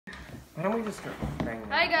Why don't we just go?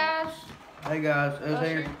 Hey guys. Hey guys,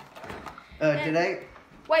 here. Today.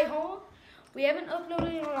 Wait, hold on. We haven't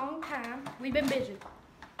uploaded in a long time. We've been busy.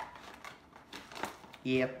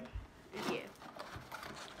 Yep. Yeah.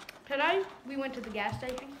 Today we went to the gas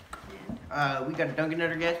station. And we got a Dunkin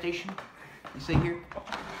Donuts gas station. You see here?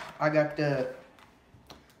 I got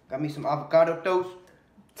me some avocado toast.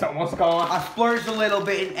 It's almost gone. I splurged a little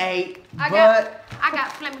bit and ate, I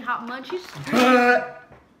got flaming hot munchies.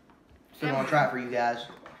 Still gonna try it for you guys.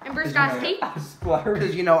 And brisk iced tea.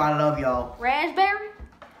 Because you know I love y'all. Raspberry.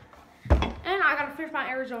 And I gotta finish my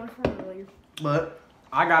Arizona from earlier. But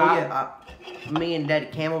I got me and Daddy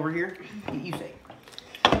Cam over here. You say.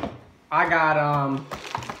 I got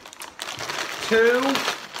two.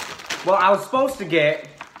 Well, I was supposed to get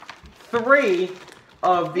 3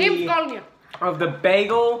 of the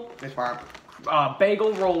bagel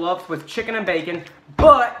bagel roll-ups with chicken and bacon.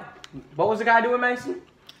 But what was the guy doing, Mason?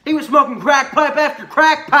 He was smoking crack pipe after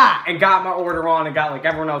crack pipe. And got my order on and got like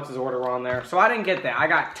everyone else's order on there. So I didn't get that. I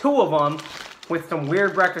got 2 of them with some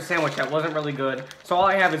weird breakfast sandwich that wasn't really good. So all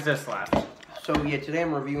I have is this left. So yeah, today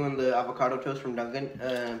I'm reviewing the avocado toast from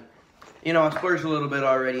Dunkin. You know, I splurged a little bit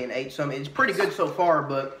already and ate some. It's pretty good so far,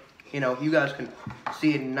 but you know, you guys can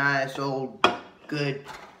see a nice old good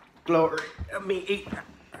glory of me eating.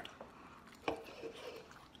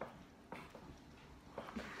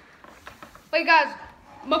 Wait guys,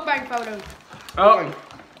 mukbang photo. Oh.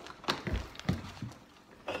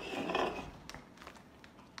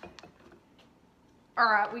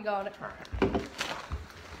 Alright, we got it.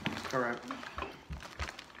 Alright.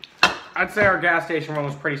 I'd say our gas station run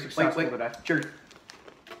was pretty successful today. Cheers.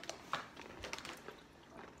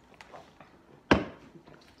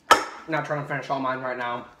 Not trying to finish all mine right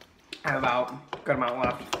now. I have about a good amount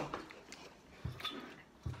left.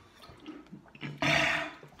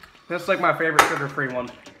 This is like my favorite sugar-free one.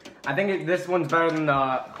 I think this one's better than the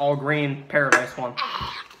all-green Paradise one.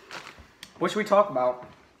 What should we talk about?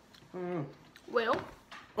 Well,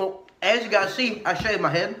 as you guys see, I shaved my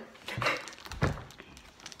head.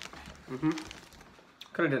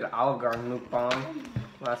 Could have did an Olive Garden mukbang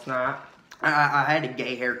last night. I had a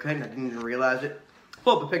gay haircut and I didn't even realize it.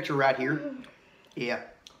 Pull up a picture right here. Yeah.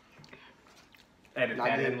 Edit Not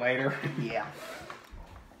that good. in later. Yeah.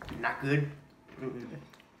 Not good.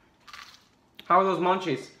 How are those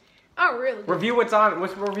munchies? oh really? Review what's on.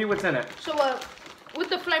 Review what's in it. So with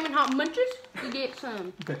the flaming hot munchies, you get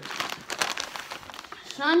some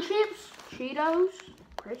Sun Chips, Cheetos,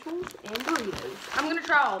 pretzels, and Doritos. I'm gonna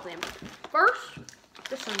try all of them. First,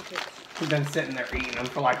 the Sun Chips. We've been sitting there eating them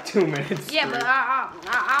for like 2 minutes. Yeah, but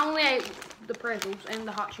I only ate the pretzels and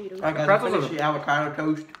the hot Cheetos. I got Pretzels to finish the avocado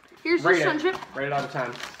toast. Here's the Sun Chip. Rate it out of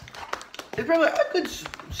 10. It's probably a good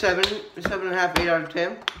 7.5, 8 out of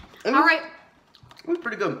 10. It was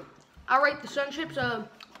pretty good. I rate the Sun Chips 9 out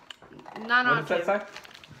What of does 10. that say?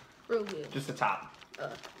 Real good. Just the top.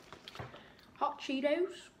 Hot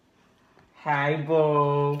Cheetos. Hi,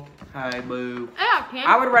 boo. Hi, boo. Yeah, I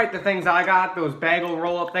I would rate the things I got, those bagel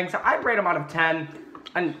roll-up things, I'd rate them out of 10.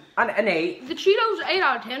 An 8. The Cheetos 8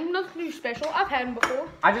 out of 10. Nothing too special. I've had them before.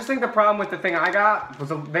 I just think the problem with the thing I got was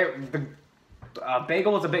the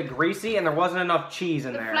bagel was a bit greasy and there wasn't enough cheese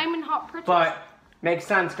in The there. flaming hot pretzels. But makes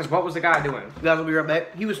sense because what was the guy doing? You guys will be right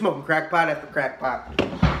back. He was smoking crack pipe after crack pipe. It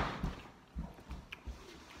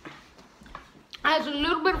has a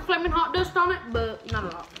little bit of flaming hot dust on it, but not a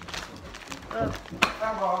lot.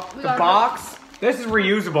 The box. This is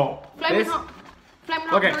reusable. Flaming hot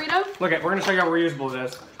Look Doritos. Look at. We're gonna show you how reusable it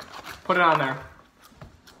is. Put it on there.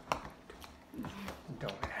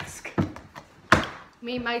 Don't ask.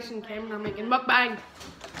 Me, Mason, and Cameron are making mukbang.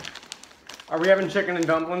 Are we having chicken and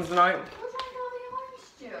dumplings tonight? What's that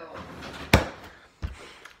all the orange juice?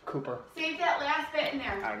 Cooper. Save that last bit in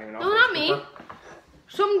there. I don't even know. No, if not it's me. Cooper.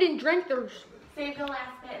 Someone didn't drink theirs. Save the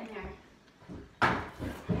last bit in there.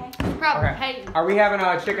 Okay. Probably Okay. Peyton. Are we having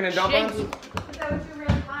chicken and dumplings? Shaky. Is that what you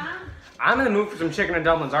really want? I'm in the mood for some chicken and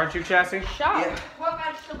dumplings, aren't you, Chassie? Shot. Yeah. What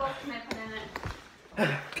vegetables can I put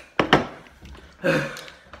in it?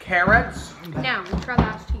 Carrots. Now, let's try the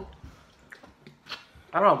iced tea.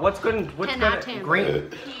 I don't know what's good. What's 10 good? out of 10. Green.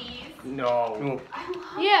 Peas. No. I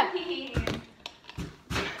love Yeah. peas.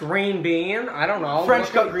 Green bean. I don't know. French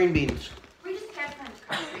cut green beans. We just had French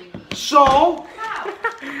cut green beans. So, Wow.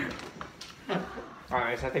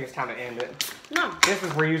 Alright, so I think it's time to end it. No. This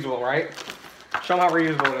is reusable, right? Show them how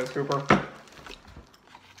reusable it is, Cooper.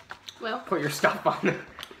 Well, Put your stuff on it.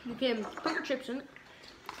 you can put your chips in it.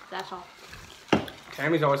 That's all.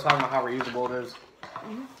 Tammy's always talking about how reusable it is.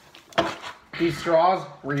 These straws,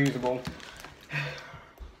 reusable.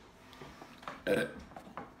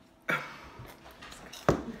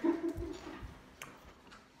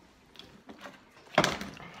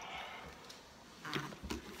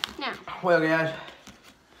 Well, guys.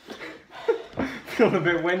 Feeling a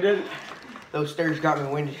bit winded. Those stairs got me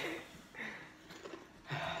winded.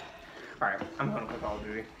 Alright, I'm going to Call of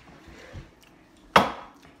Duty.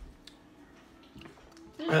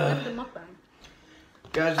 This is the mukbang.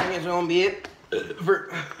 Guys, I think it's going to be it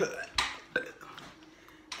for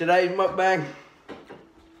today's mukbang.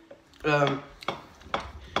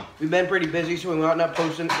 We've been pretty busy, so we might not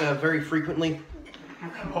posting very frequently.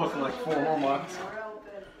 I'm posting like 4 more months.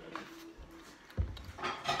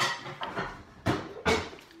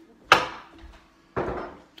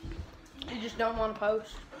 You just don't want to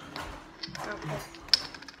post. Okay.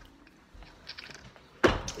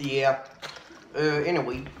 Yeah.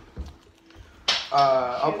 Anyway,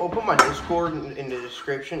 I'll put my Discord in the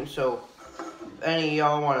description, so if any of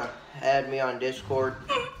y'all want to add me on Discord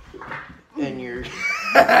and you're,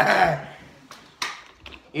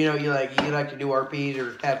 you know, you like to do RPs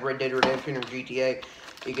or have Red Dead Redemption or GTA,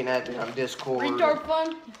 you can add me on Discord. Retard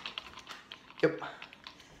fun? Yep.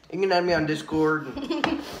 You can add me on Discord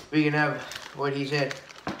and we can have what he said.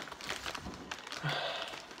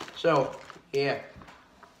 So, yeah.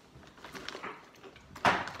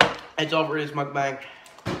 That's all for this mukbang.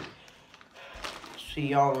 See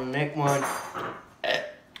y'all in the next one.